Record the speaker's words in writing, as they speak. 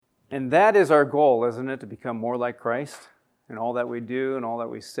And that is our goal, isn't it? To become more like Christ in all that we do and all that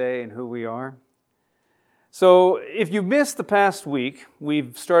we say and who we are. So if you missed the past week,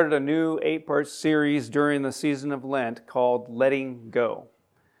 we've started a new 8-part series during the season of Lent called Letting Go.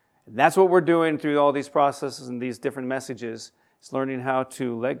 And that's what we're doing through all these processes and these different messages. It's learning how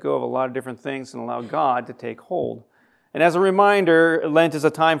to let go of a lot of different things and allow God to take hold. And as a reminder, Lent is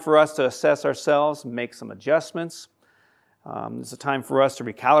a time for us to assess ourselves and make some adjustments. It's a time for us to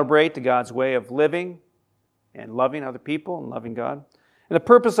recalibrate to God's way of living and loving other people and loving God. And the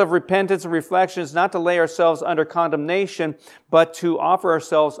purpose of repentance and reflection is not to lay ourselves under condemnation, but to offer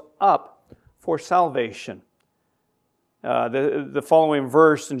ourselves up for salvation. The following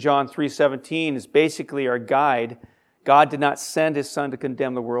verse in John 3:17 is basically our guide. God did not send His Son to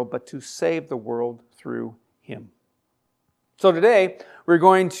condemn the world, but to save the world through Him. So today, we're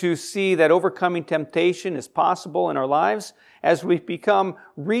going to see that overcoming temptation is possible in our lives as we become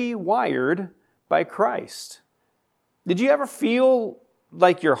rewired by Christ. Did you ever feel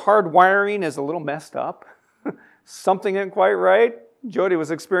like your hardwiring is a little messed up? Something isn't quite right? Jody was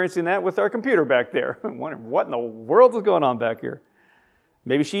experiencing that with our computer back there. I'm wondering what in the world is going on back here.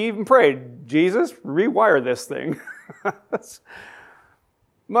 Maybe she even prayed, Jesus, rewire this thing.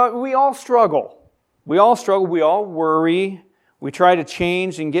 But we all struggle. We all worry. We try to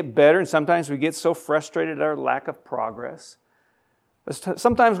change and get better, and sometimes we get so frustrated at our lack of progress.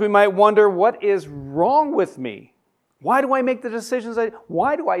 Sometimes we might wonder, what is wrong with me? Why do I make the decisions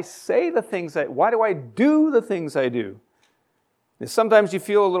why do I say the things why do I do the things I do? And sometimes you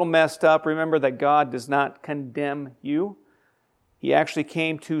feel a little messed up. Remember that God does not condemn you. He actually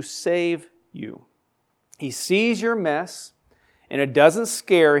came to save you. He sees your mess, and it doesn't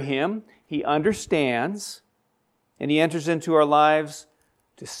scare Him. He understands, and He enters into our lives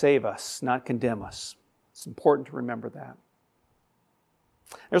to save us, not condemn us. It's important to remember that.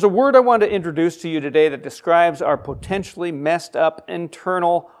 There's a word I want to introduce to you today that describes our potentially messed up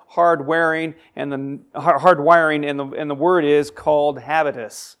internal hardwiring, and the word is called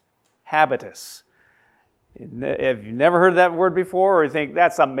habitus. Habitus. If you've never heard that word before, or you think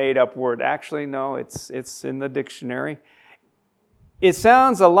that's a made-up word, actually, no, it's in the dictionary. It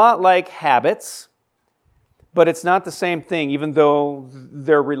sounds a lot like habits, but it's not the same thing, even though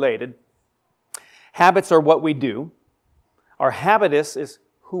they're related. Habits are what we do. Our habitus is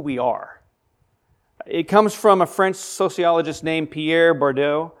who we are. It comes from a French sociologist named Pierre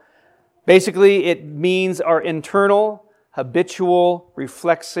Bourdieu. Basically, it means our internal, habitual,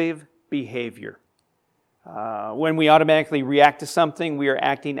 reflexive behavior. When we automatically react to something, we are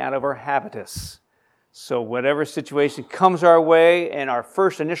acting out of our habitus. So whatever situation comes our way and our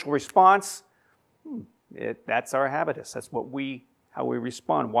first initial response, that's our habitus. That's how we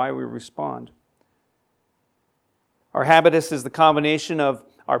respond, why we respond. Our habitus is the combination of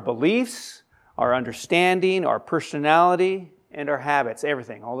our beliefs, our understanding, our personality, and our habits,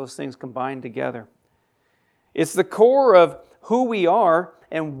 everything. All those things combined together. It's the core of who we are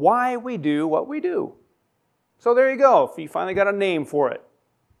and why we do what we do. So there you go. You finally got a name for it.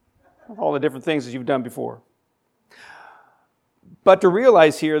 All the different things that you've done before. But to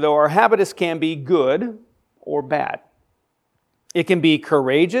realize here, though, our habitus can be good or bad. It can be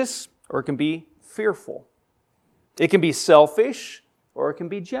courageous or it can be fearful. It can be selfish or it can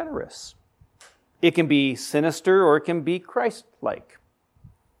be generous. It can be sinister or it can be Christ-like.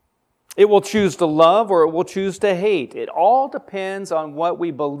 It will choose to love or it will choose to hate. It all depends on what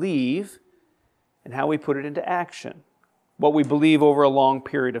we believe and how we put it into action. What we believe over a long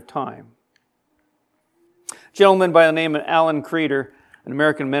period of time. A gentleman by the name of Alan Creeder, an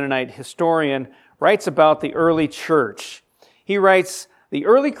American Mennonite historian, writes about the early church. He writes, "The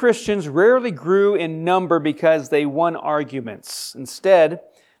early Christians rarely grew in number because they won arguments. Instead,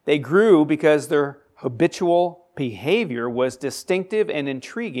 they grew because their habitual behavior was distinctive and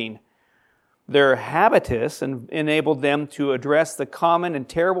intriguing. Their habitus enabled them to address the common and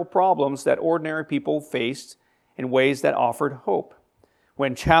terrible problems that ordinary people faced in ways that offered hope.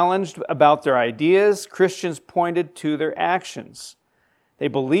 When challenged about their ideas, Christians pointed to their actions. They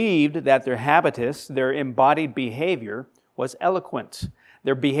believed that their habitus, their embodied behavior, was eloquent.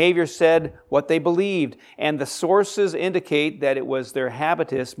 Their behavior said what they believed, and the sources indicate that it was their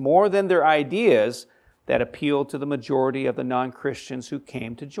habitus more than their ideas that appealed to the majority of the non-Christians who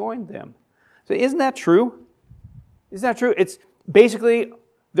came to join them." So isn't that true? Isn't that true? It's basically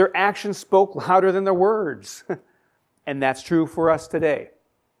their actions spoke louder than their words. And that's true for us today.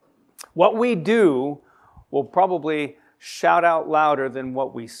 What we do will probably shout out louder than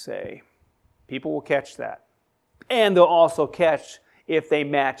what we say. People will catch that. And they'll also catch if they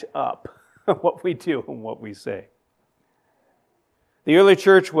match up what we do and what we say. The early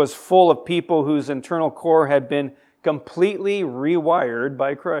church was full of people whose internal core had been completely rewired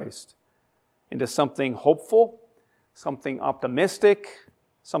by Christ into something hopeful, something optimistic,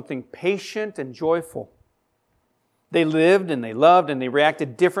 something patient and joyful. They lived and they loved and they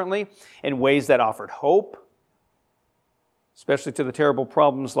reacted differently in ways that offered hope, especially to the terrible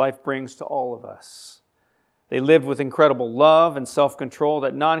problems life brings to all of us. They lived with incredible love and self-control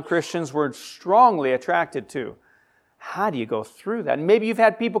that non-Christians were strongly attracted to. How do you go through that? And maybe you've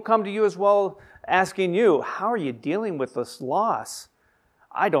had people come to you as well asking you, how are you dealing with this loss?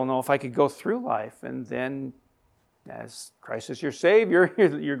 I don't know if I could go through life. And then as Christ is your Savior,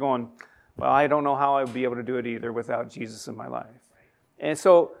 you're going, well, I don't know how I would be able to do it either without Jesus in my life. And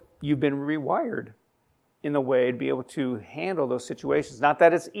so you've been rewired in the way to be able to handle those situations. Not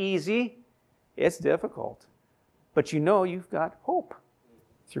that it's easy, it's difficult. But you know you've got hope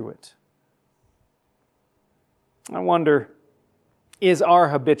through it. I wonder, is our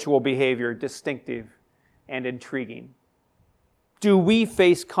habitual behavior distinctive and intriguing? Do we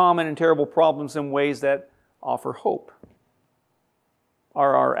face common and terrible problems in ways that offer hope?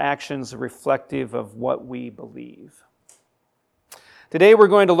 Are our actions reflective of what we believe? Today we're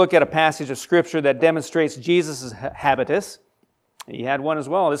going to look at a passage of Scripture that demonstrates Jesus' habitus. He had one as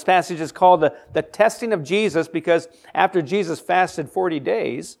well. This passage is called the testing of Jesus because after Jesus fasted 40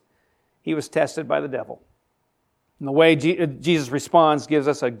 days, he was tested by the devil. And the way Jesus responds gives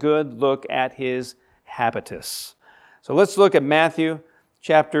us a good look at his habitus. So let's look at Matthew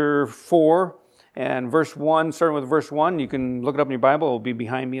chapter 4 and verse 1, starting with verse 1. You can look it up in your Bible. It will be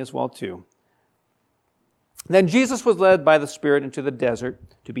behind me as well too. Then Jesus was led by the Spirit into the desert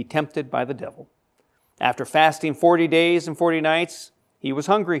to be tempted by the devil. After fasting 40 days and 40 nights, he was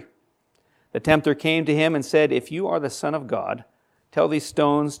hungry. The tempter came to him and said, "If you are the Son of God, tell these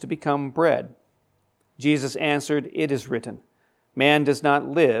stones to become bread." Jesus answered, "It is written, man does not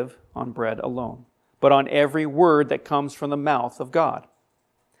live on bread alone, but on every word that comes from the mouth of God."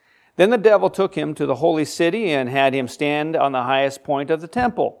 Then the devil took him to the holy city and had him stand on the highest point of the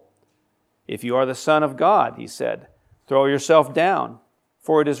temple. "If you are the Son of God," he said, "throw yourself down,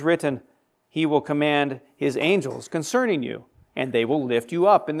 for it is written, he will command his angels concerning you, and they will lift you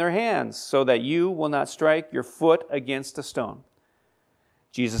up in their hands, so that you will not strike your foot against a stone."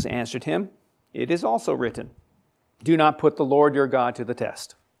 Jesus answered him, "It is also written, do not put the Lord your God to the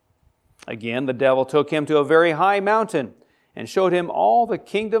test." Again, the devil took him to a very high mountain and showed him all the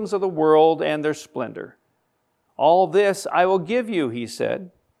kingdoms of the world and their splendor. "All this I will give you," he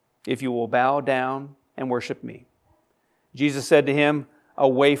said, "if you will bow down and worship me." Jesus said to him,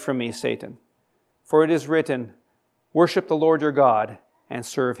 "Away from me, Satan, for it is written, worship the Lord your God and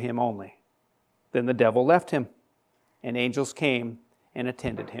serve him only." Then the devil left him, and angels came and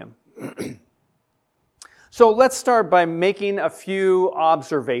attended him. So let's start by making a few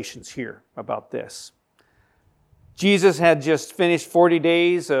observations here about this. Jesus had just finished 40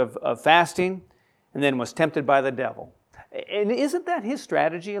 days of fasting and then was tempted by the devil. And isn't that his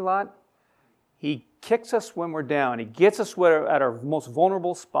strategy a lot? He kicks us when we're down. He gets us at our most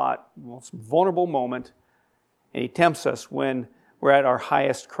vulnerable spot, most vulnerable moment, and he tempts us when we're at our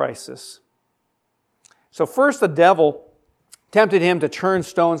highest crisis. So first the devil tempted him to turn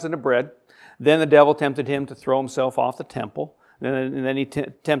stones into bread. Then the devil tempted him to throw himself off the temple. And then he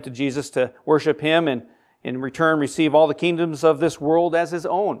tempted Jesus to worship him and in return receive all the kingdoms of this world as his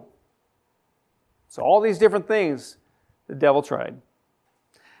own. So all these different things the devil tried.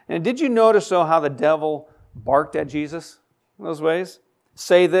 And did you notice, though, how the devil barked at Jesus in those ways?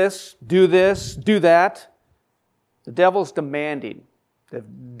 Say this, do that. The devil's demanding. The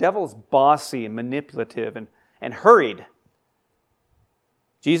devil's bossy and manipulative and hurried.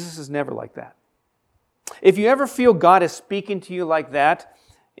 Jesus is never like that. If you ever feel God is speaking to you like that,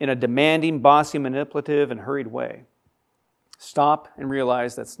 in a demanding, bossy, manipulative, and hurried way, stop and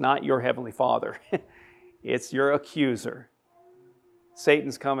realize that's not your Heavenly Father. It's your accuser.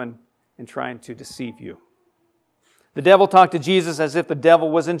 Satan's coming and trying to deceive you. The devil talked to Jesus as if the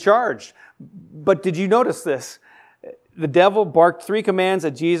devil was in charge. But did you notice this? The devil barked 3 commands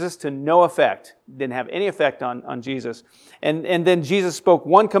at Jesus to no effect. Didn't have any effect on Jesus. And then Jesus spoke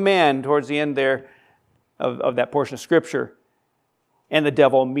 1 command towards the end there of that portion of Scripture. And the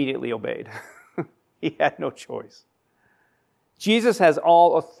devil immediately obeyed. He had no choice. Jesus has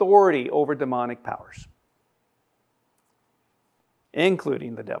all authority over demonic powers,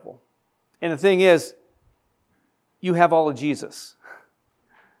 including the devil. And the thing is, you have all of Jesus.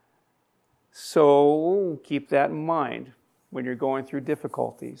 So keep that in mind when you're going through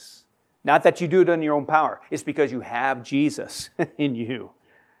difficulties. Not that you do it in your own power. It's because you have Jesus in you.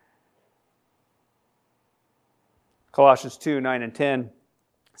 Colossians 2, 9 and 10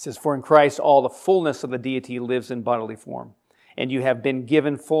 says, "For in Christ all the fullness of the deity lives in bodily form, and you have been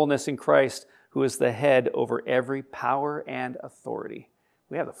given fullness in Christ, who is the head over every power and authority."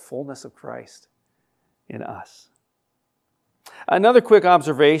 We have the fullness of Christ in us. Another quick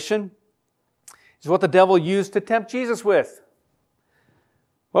observation is what the devil used to tempt Jesus with.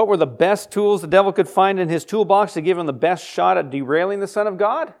 What were the best tools the devil could find in his toolbox to give him the best shot at derailing the Son of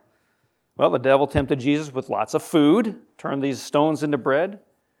God? Well, the devil tempted Jesus with lots of food, turned these stones into bread.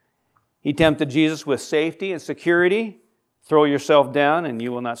 He tempted Jesus with safety and security. Throw yourself down and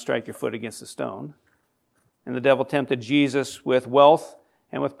you will not strike your foot against a stone. And the devil tempted Jesus with wealth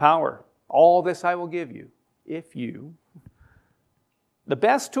and with power. All this I will give you if you. The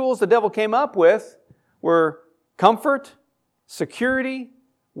best tools the devil came up with were comfort, security,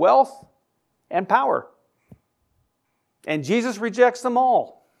 wealth, and power. And Jesus rejects them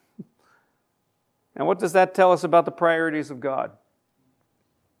all. And what does that tell us about the priorities of God?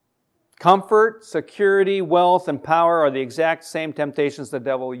 Comfort, security, wealth, and power are the exact same temptations the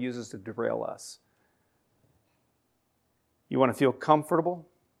devil uses to derail us. You want to feel comfortable?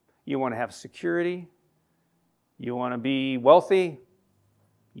 You want to have security? You want to be wealthy?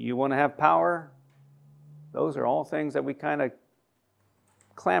 You want to have power? Those are all things that we kind of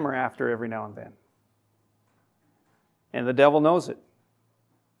clamor after every now and then. And the devil knows it.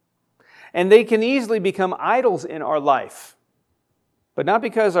 And they can easily become idols in our life. But not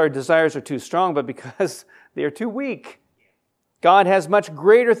because our desires are too strong, but because they are too weak. God has much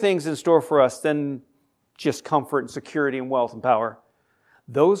greater things in store for us than just comfort and security and wealth and power.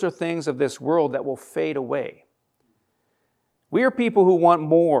 Those are things of this world that will fade away. We are people who want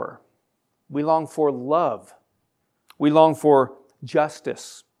more. We long for love. We long for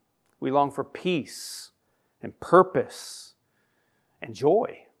justice. We long for peace and purpose and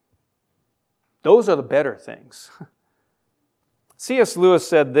joy. Those are the better things. C.S. Lewis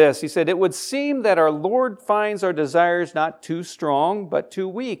said this. He said, "It would seem that our Lord finds our desires not too strong, but too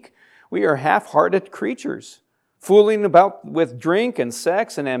weak. We are half-hearted creatures, fooling about with drink and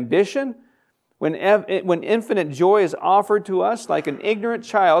sex and ambition, when infinite joy is offered to us like an ignorant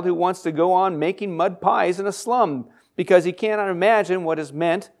child who wants to go on making mud pies in a slum because he cannot imagine what is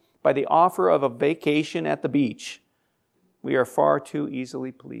meant by the offer of a vacation at the beach. We are far too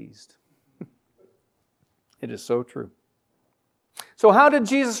easily pleased." It is so true. So how did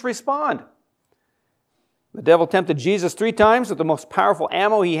Jesus respond? The devil tempted Jesus 3 times with the most powerful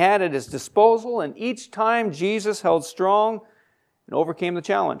ammo he had at his disposal, and each time Jesus held strong and overcame the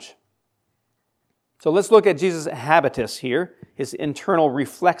challenge. So let's look at Jesus' habitus here, his internal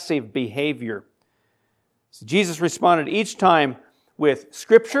reflexive behavior. So Jesus responded each time with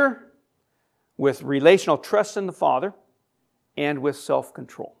Scripture, with relational trust in the Father, and with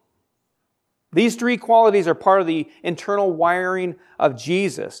self-control. These 3 qualities are part of the internal wiring of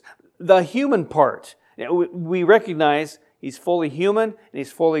Jesus. The human part, we recognize He's fully human and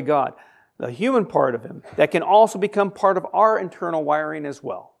He's fully God. The human part of Him that can also become part of our internal wiring as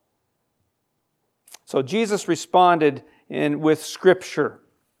well. So Jesus responded with Scripture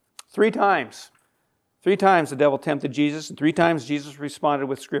 3 times. 3 times the devil tempted Jesus, and 3 times Jesus responded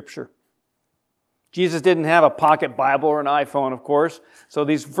with Scripture. Jesus didn't have a pocket Bible or an iPhone, of course, so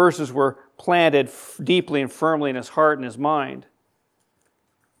these verses were planted deeply and firmly in his heart and his mind.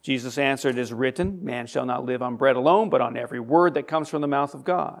 Jesus answered, "It is written, man shall not live on bread alone, but on every word that comes from the mouth of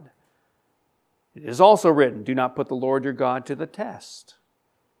God. It is also written, do not put the Lord your God to the test.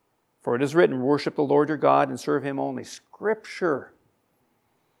 For it is written, worship the Lord your God and serve Him only." Scripture.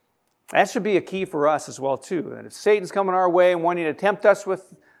 That should be a key for us as well, too. That if Satan's coming our way and wanting to tempt us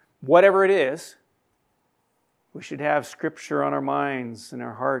with whatever it is, we should have Scripture on our minds and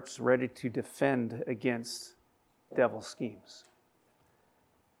our hearts ready to defend against devil's schemes.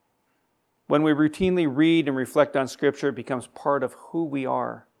 When we routinely read and reflect on Scripture, it becomes part of who we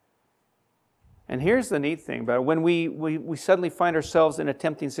are. And here's the neat thing about it. When we suddenly find ourselves in a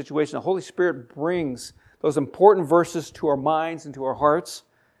tempting situation, the Holy Spirit brings those important verses to our minds and to our hearts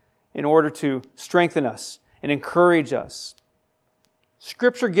in order to strengthen us and encourage us.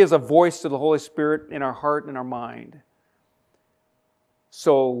 Scripture gives a voice to the Holy Spirit in our heart and our mind.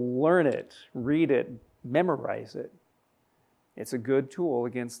 So learn it, read it, memorize it. It's a good tool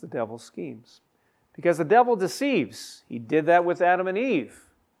against the devil's schemes. Because the devil deceives. He did that with Adam and Eve.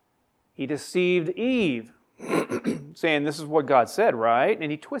 He deceived Eve, saying, this is what God said, right?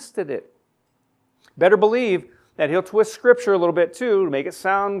 And he twisted it. Better believe that he'll twist Scripture a little bit too to make it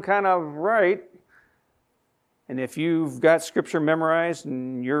sound kind of right. And if you've got Scripture memorized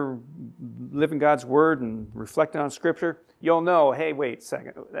and you're living God's Word and reflecting on Scripture, you'll know, hey, wait a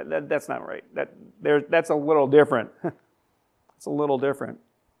second, that's not right. That's a little different. It's a little different.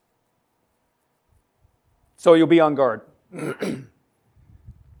 So you'll be on guard.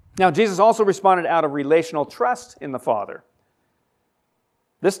 Now, Jesus also responded out of relational trust in the Father.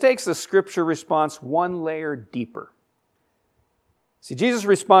 This takes the Scripture response one layer deeper. See, Jesus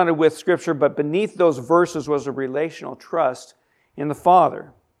responded with Scripture, but beneath those verses was a relational trust in the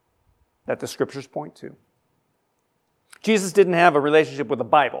Father that the Scriptures point to. Jesus didn't have a relationship with the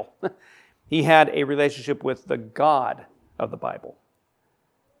Bible. He had a relationship with the God of the Bible.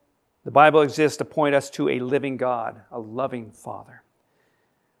 The Bible exists to point us to a living God, a loving Father.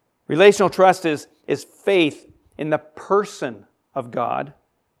 Relational trust is faith in the person of God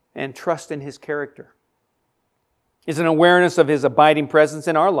and trust in His character. It's an awareness of His abiding presence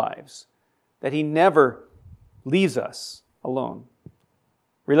in our lives, that He never leaves us alone.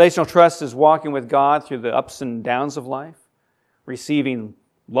 Relational trust is walking with God through the ups and downs of life, receiving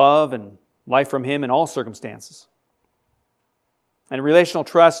love and life from Him in all circumstances. And relational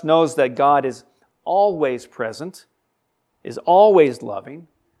trust knows that God is always present, is always loving,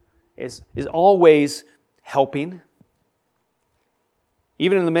 is always helping,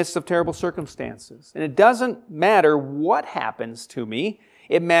 even in the midst of terrible circumstances. And it doesn't matter what happens to me.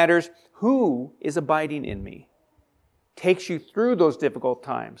 It matters who is abiding in me. Takes you through those difficult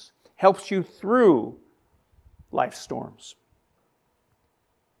times. Helps you through life's storms.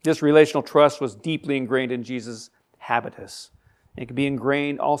 This relational trust was deeply ingrained in Jesus' habitus. It can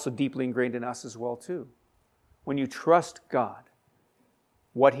be also deeply ingrained in us as well, too. When you trust God,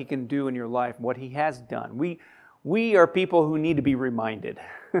 what He can do in your life, what He has done. We are people who need to be reminded.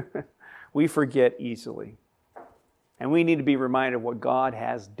 We forget easily. And we need to be reminded of what God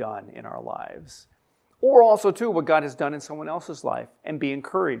has done in our lives. Or also, too, what God has done in someone else's life. And be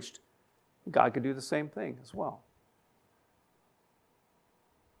encouraged. God could do the same thing as well.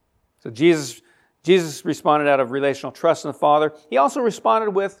 So Jesus responded out of relational trust in the Father. He also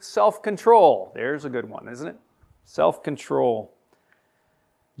responded with self-control. There's a good one, isn't it? Self-control.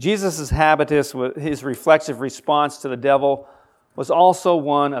 Jesus' habitus, his reflexive response to the devil, was also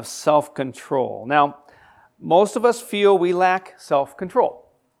one of self-control. Now, most of us feel we lack self-control,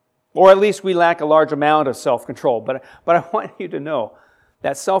 or at least we lack a large amount of self-control. But I want you to know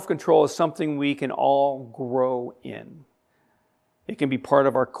that self-control is something we can all grow in. It can be part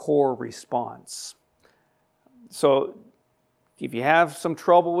of our core response. So, if you have some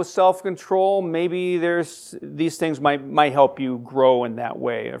trouble with self-control, maybe these things might help you grow in that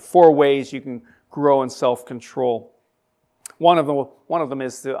way. There are 4 ways you can grow in self-control. One of them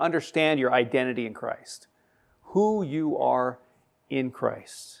is to understand your identity in Christ. Who you are in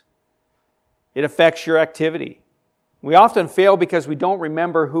Christ. It affects your activity. We often fail because we don't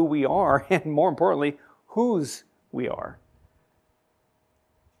remember who we are, and more importantly, whose we are.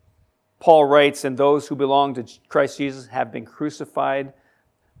 Paul writes, and those who belong to Christ Jesus have crucified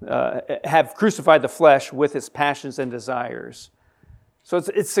the flesh with its passions and desires. So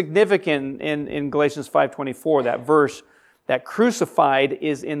it's significant in Galatians 5:24, that verse, that crucified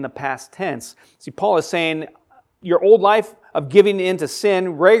is in the past tense. See, Paul is saying your old life of giving in to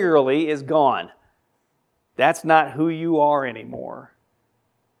sin regularly is gone. That's not who you are anymore.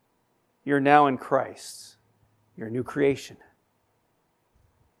 You're now in Christ. You're a new creation.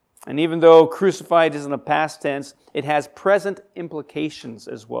 And even though crucified is in the past tense, it has present implications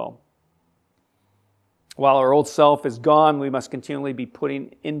as well. While our old self is gone, we must continually be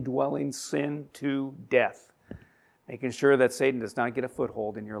putting indwelling sin to death, making sure that Satan does not get a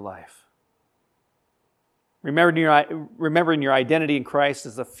foothold in your life. Remembering your identity in Christ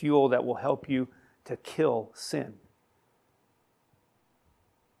is the fuel that will help you to kill sin.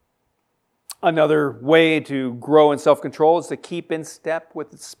 Another way to grow in self-control is to keep in step with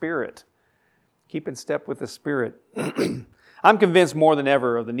the Spirit. Keep in step with the Spirit. I'm convinced more than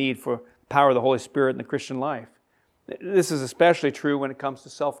ever of the need for the power of the Holy Spirit in the Christian life. This is especially true when it comes to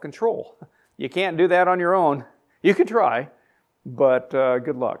self-control. You can't do that on your own. You can try, but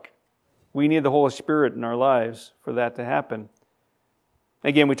good luck. We need the Holy Spirit in our lives for that to happen.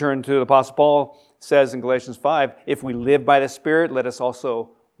 Again, we turn to the Apostle Paul. It says in Galatians 5, if we live by the Spirit, let us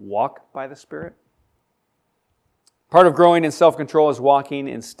also walk by the Spirit. Part of growing in self-control is walking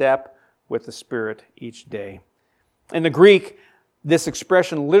in step with the Spirit each day. In the Greek, this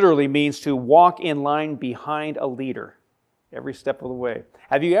expression literally means to walk in line behind a leader every step of the way.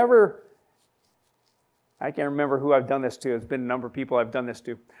 Have you ever, I can't remember who I've done this to. It's been a number of people I've done this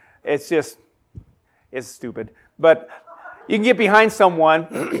to. It's stupid. But You can get behind someone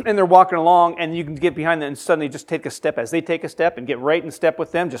and they're walking along and you can get behind them and suddenly just take a step as they take a step and get right in step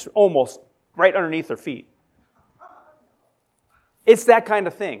with them, just almost right underneath their feet. It's that kind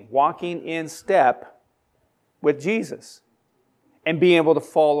of thing, walking in step with Jesus and being able to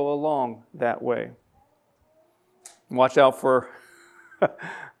follow along that way. Watch out for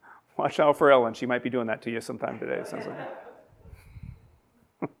Ellen. She might be doing that to you sometime today, it sounds like.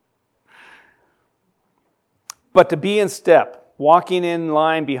 But to be in step, walking in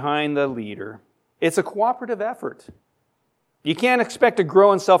line behind the leader, it's a cooperative effort. You can't expect to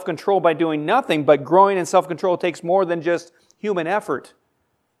grow in self-control by doing nothing, but growing in self-control takes more than just human effort.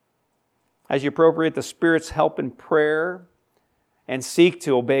 As you appropriate the Spirit's help in prayer and seek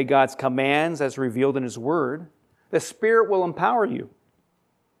to obey God's commands as revealed in His Word, the Spirit will empower you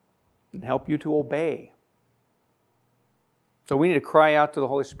and help you to obey. So we need to cry out to the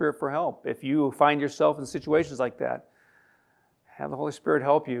Holy Spirit for help. If you find yourself in situations like that, have the Holy Spirit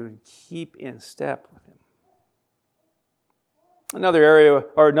help you and keep in step with Him. Another area,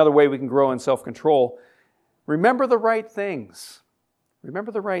 or another way we can grow in self-control, remember the right things.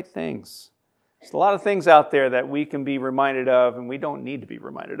 Remember the right things. There's a lot of things out there that we can be reminded of and we don't need to be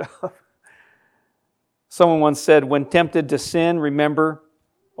reminded of. Someone once said, when tempted to sin, remember,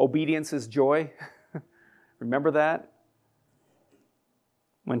 obedience is joy. Remember that?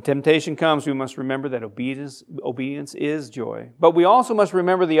 When temptation comes, we must remember that obedience is joy. But we also must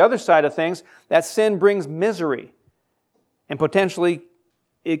remember the other side of things, that sin brings misery. And potentially,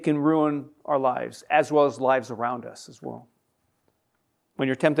 it can ruin our lives, as well as lives around us as well. When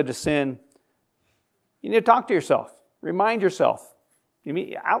you're tempted to sin, you need to talk to yourself. Remind yourself. You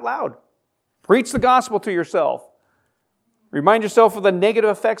mean out loud. Preach the gospel to yourself. Remind yourself of the negative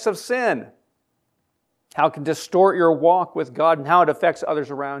effects of sin. How it can distort your walk with God and how it affects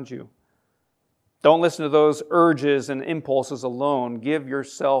others around you. Don't listen to those urges and impulses alone. Give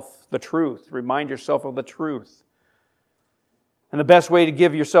yourself the truth. Remind yourself of the truth. And the best way to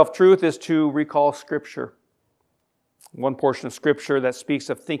give yourself truth is to recall Scripture. One portion of Scripture that speaks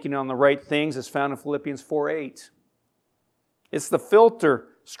of thinking on the right things is found in Philippians 4:8. It's the filter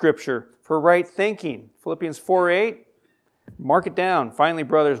Scripture for right thinking. Philippians 4:8. Mark it down. Finally,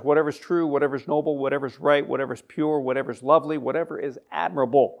 brothers, whatever is true, whatever is noble, whatever is right, whatever is pure, whatever is lovely, whatever is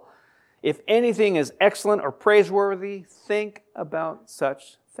admirable. If anything is excellent or praiseworthy, think about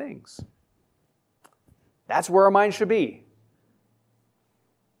such things. That's where our mind should be.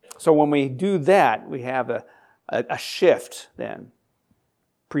 So when we do that, we have a shift then,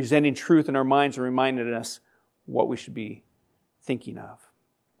 presenting truth in our minds and reminding us what we should be thinking of.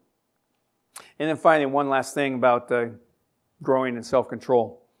 And then finally, one last thing about growing in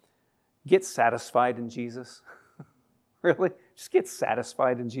self-control. Get satisfied in Jesus. Really? Just get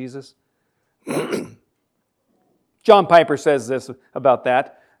satisfied in Jesus. John Piper says this about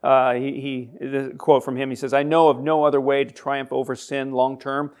that. A quote from him, he says, I know of no other way to triumph over sin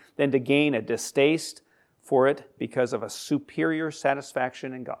long-term than to gain a distaste for it because of a superior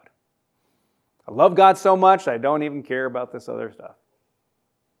satisfaction in God. I love God so much, I don't even care about this other stuff.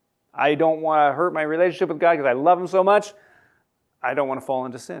 I don't want to hurt my relationship with God because I love Him so much. I don't want to fall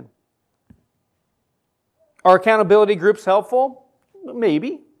into sin. Are accountability groups helpful?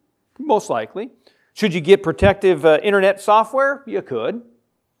 Maybe. Most likely. Should you get protective internet software? You could.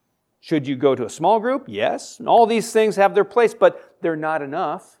 Should you go to a small group? Yes. And all these things have their place, but they're not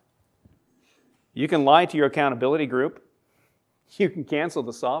enough. You can lie to your accountability group. You can cancel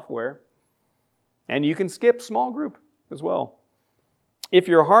the software. And you can skip small group as well. If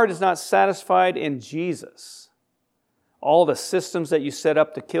your heart is not satisfied in Jesus, all the systems that you set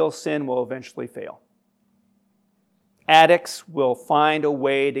up to kill sin will eventually fail. Addicts will find a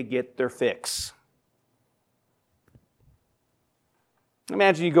way to get their fix.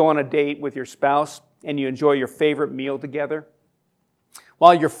 Imagine you go on a date with your spouse and you enjoy your favorite meal together.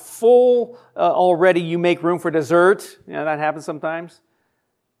 While you're full already, you make room for dessert. You know, that happens sometimes.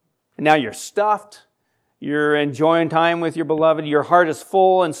 And now you're stuffed. You're enjoying time with your beloved. Your heart is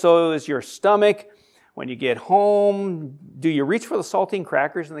full and so is your stomach. When you get home, do you reach for the saltine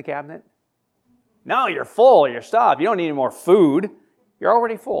crackers in the cabinet? No, you're full. You're stuffed. You don't need any more food. You're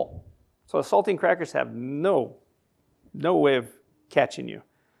already full. So the saltine crackers have no way of catching you.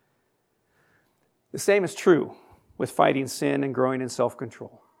 The same is true with fighting sin and growing in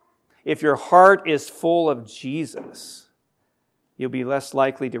self-control. If your heart is full of Jesus, you'll be less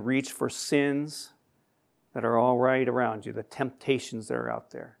likely to reach for sins that are all right around you, the temptations that are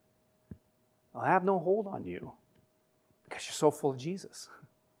out there. They'll have no hold on you because you're so full of Jesus.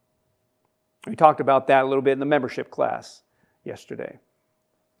 We talked about that a little bit in the membership class yesterday,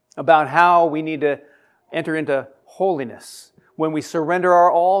 about how we need to enter into holiness. When we surrender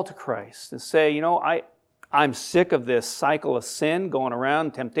our all to Christ and say, I'm sick of this cycle of sin going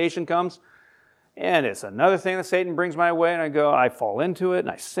around, temptation comes, and it's another thing that Satan brings my way, and I fall into it, and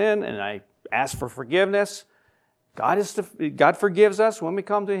I sin, and I ask for forgiveness. God forgives us when we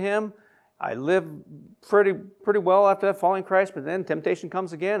come to Him. I live pretty well after that, following Christ, but then temptation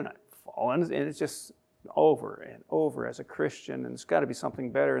comes again, and I fall in, and it's just over and over as a Christian, and it's got to be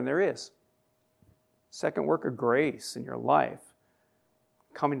something better, and there is. Second work of grace in your life,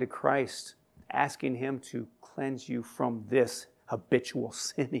 coming to Christ, asking Him to cleanse you from this habitual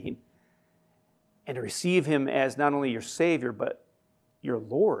sinning, and to receive Him as not only your Savior, but your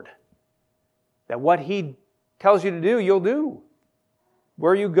Lord. That what He tells you to do, you'll do.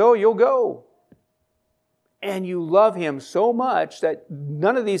 Where you go, you'll go. And you love Him so much that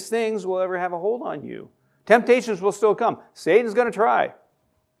none of these things will ever have a hold on you. Temptations will still come. Satan's going to try.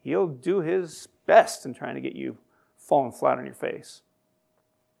 He'll do his best in trying to get you falling flat on your face.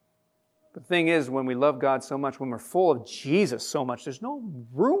 But the thing is, when we love God so much, when we're full of Jesus so much, there's no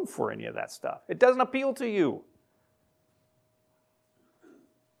room for any of that stuff. It doesn't appeal to you.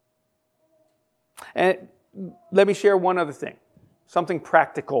 And let me share one other thing. Something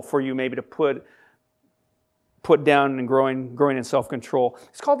practical for you maybe to put down and growing in self-control.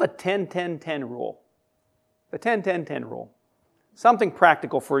 It's called the 10-10-10 rule. The 10-10-10 rule. Something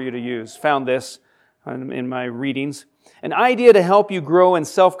practical for you to use. Found this in my readings. An idea to help you grow in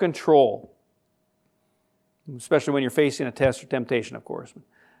self-control, especially when you're facing a test or temptation, of course.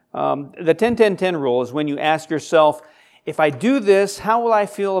 The 10-10-10 rule is when you ask yourself, if I do this, how will I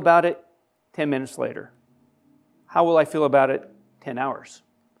feel about it 10 minutes later? How will I feel about it 10 hours?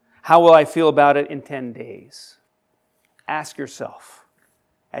 How will I feel about it in 10 days? Ask yourself,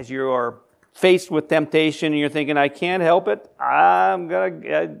 as you are faced with temptation and you're thinking, I can't help it,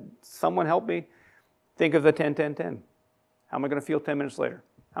 someone help me. Think of the 10-10-10. How am I going to feel 10 minutes later?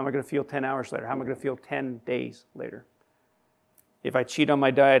 How am I going to feel 10 hours later? How am I going to feel 10 days later? If I cheat on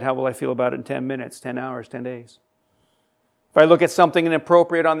my diet, how will I feel about it in 10 minutes, 10 hours, 10 days? If I look at something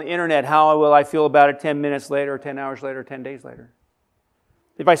inappropriate on the internet, how will I feel about it 10 minutes later, 10 hours later, 10 days later?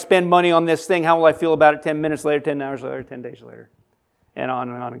 If I spend money on this thing, how will I feel about it 10 minutes later, 10 hours later, 10 days later? And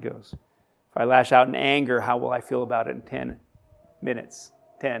on it goes. If I lash out in anger, how will I feel about it in 10 minutes,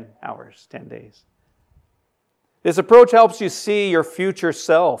 10 hours, 10 days? This approach helps you see your future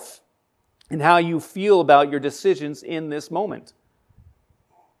self and how you feel about your decisions in this moment.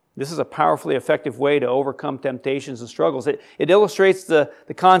 This is a powerfully effective way to overcome temptations and struggles. It illustrates the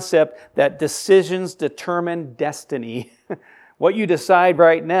concept that decisions determine destiny. What you decide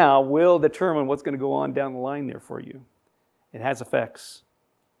right now will determine what's going to go on down the line there for you. It has effects.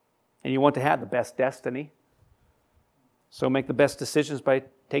 And you want to have the best destiny. So make the best decisions by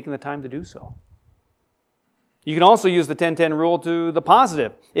taking the time to do so. You can also use the 10-10 rule to the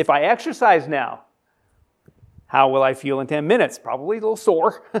positive. If I exercise now, how will I feel in 10 minutes? Probably a little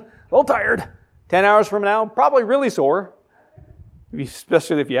sore, a little tired. 10 hours from now, probably really sore,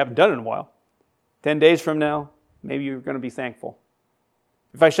 especially if you haven't done it in a while. 10 days from now, maybe you're going to be thankful.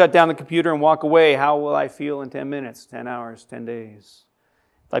 If I shut down the computer and walk away, how will I feel in 10 minutes, 10 hours, 10 days?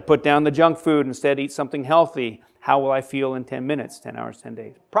 If I put down the junk food and instead eat something healthy, how will I feel in 10 minutes, 10 hours, 10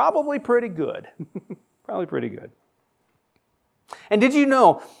 days? Probably pretty good. Probably pretty good. And did you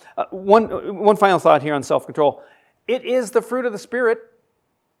know, one final thought here on self-control, it is the fruit of the Spirit.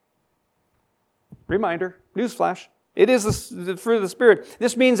 Reminder, newsflash, it is the fruit of the Spirit.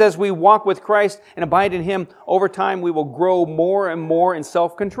 This means as we walk with Christ and abide in Him, over time we will grow more and more in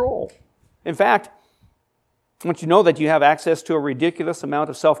self-control. In fact, I want you to know that you have access to a ridiculous amount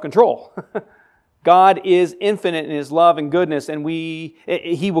of self-control. God is infinite in His love and goodness, and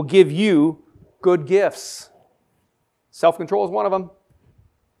He will give you good gifts. Self-control is one of them.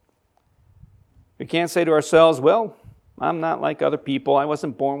 We can't say to ourselves, well, I'm not like other people. I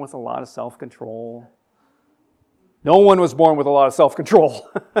wasn't born with a lot of self-control. No one was born with a lot of self-control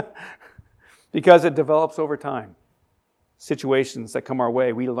because it develops over time. Situations that come our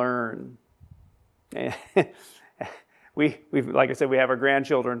way, we learn. We've, like I said, we have our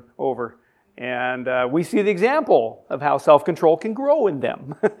grandchildren over, and we see the example of how self-control can grow in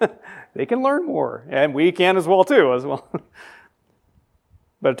them. They can learn more, and we can as well.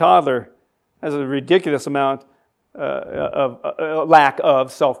 But a toddler has a ridiculous amount of lack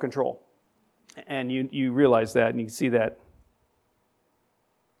of self-control. And you realize that, and you can see that.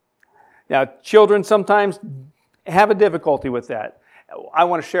 Now, children sometimes have a difficulty with that. I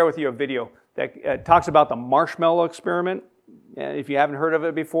want to share with you a video that talks about the marshmallow experiment. If you haven't heard of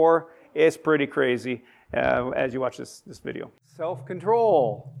it before, it's pretty crazy as you watch this video.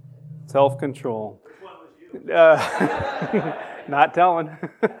 Self-control. Self-control. Which one was you? Not telling.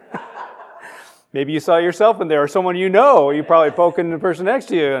 Maybe you saw yourself in there, or someone you know. You probably poking the person next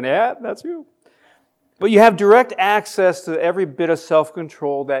to you, and yeah, that's you. But you have direct access to every bit of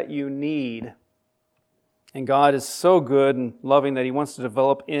self-control that you need. And God is so good and loving that He wants to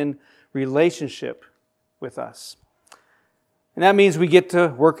develop in relationship with us. And that means we get to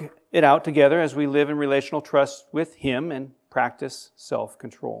work it out together as we live in relational trust with Him and practice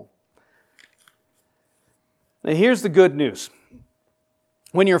self-control. Now here's the good news.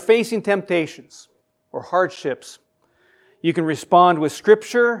 When you're facing temptations or hardships, you can respond with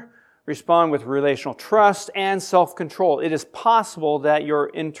Scripture, respond with relational trust, and self-control. It is possible that your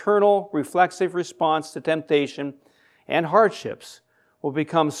internal reflexive response to temptation and hardships will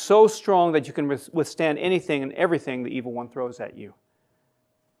become so strong that you can withstand anything and everything the evil one throws at you.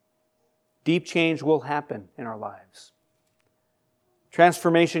 Deep change will happen in our lives.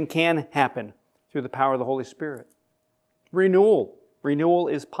 Transformation can happen through the power of the Holy Spirit. Renewal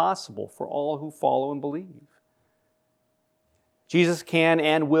is possible for all who follow and believe. Jesus can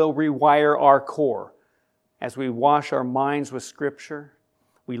and will rewire our core as we wash our minds with Scripture,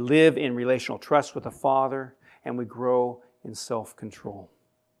 we live in relational trust with the Father, and we grow in self-control.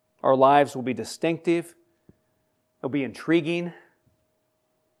 Our lives will be distinctive, they'll be intriguing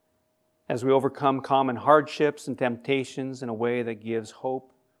as we overcome common hardships and temptations in a way that gives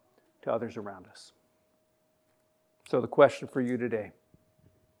hope to others around us. So the question for you today,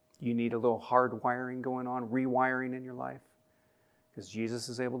 you need a little hardwiring going on, rewiring in your life? Because Jesus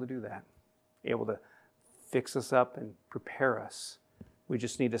is able to do that, able to fix us up and prepare us. We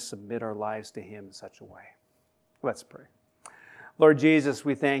just need to submit our lives to Him in such a way. Let's pray. Lord Jesus,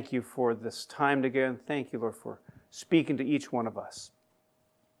 we thank You for this time together, and thank You, Lord, for speaking to each one of us.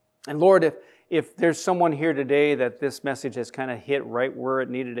 And Lord, if there's someone here today that this message has kind of hit right where it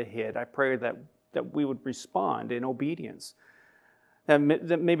needed to hit, I pray that we would respond in obedience. That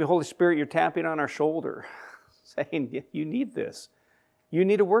maybe, Holy Spirit, You're tapping on our shoulder, saying, you need this. You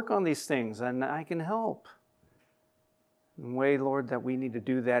need to work on these things, and I can help. The way, Lord, that we need to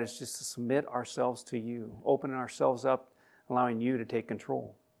do that is just to submit ourselves to You, opening ourselves up, allowing You to take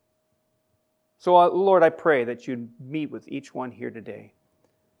control. So, Lord, I pray that You'd meet with each one here today,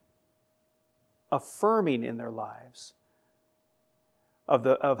 affirming in their lives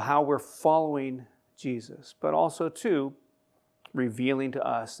of how we're following Jesus, but also, too, revealing to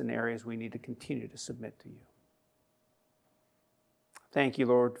us in areas we need to continue to submit to You. Thank You,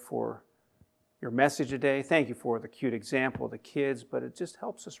 Lord, for Your message today. Thank You for the cute example of the kids, but it just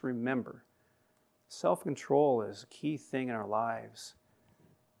helps us remember self-control is a key thing in our lives.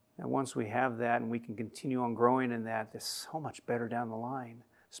 And once we have that and we can continue on growing in that, it's so much better down the line,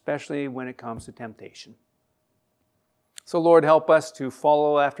 especially when it comes to temptation. So, Lord, help us to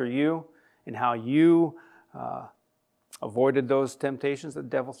follow after You and how You avoided those temptations the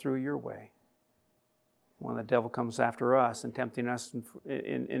devil threw your way. When the devil comes after us and tempting us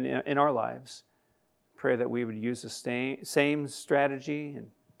in our lives, pray that we would use the same strategy and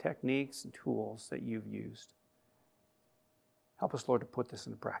techniques and tools that You've used. Help us, Lord, to put this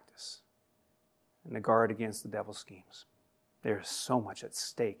into practice and to guard against the devil's schemes. There is so much at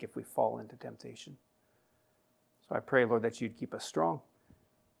stake if we fall into temptation. So I pray, Lord, that You'd keep us strong.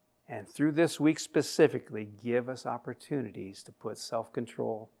 And through this week specifically, give us opportunities to put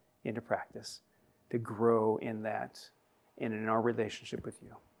self-control into practice, to grow in that and in our relationship with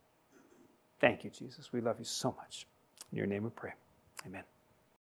You. Thank You, Jesus. We love You so much. In Your name we pray. Amen.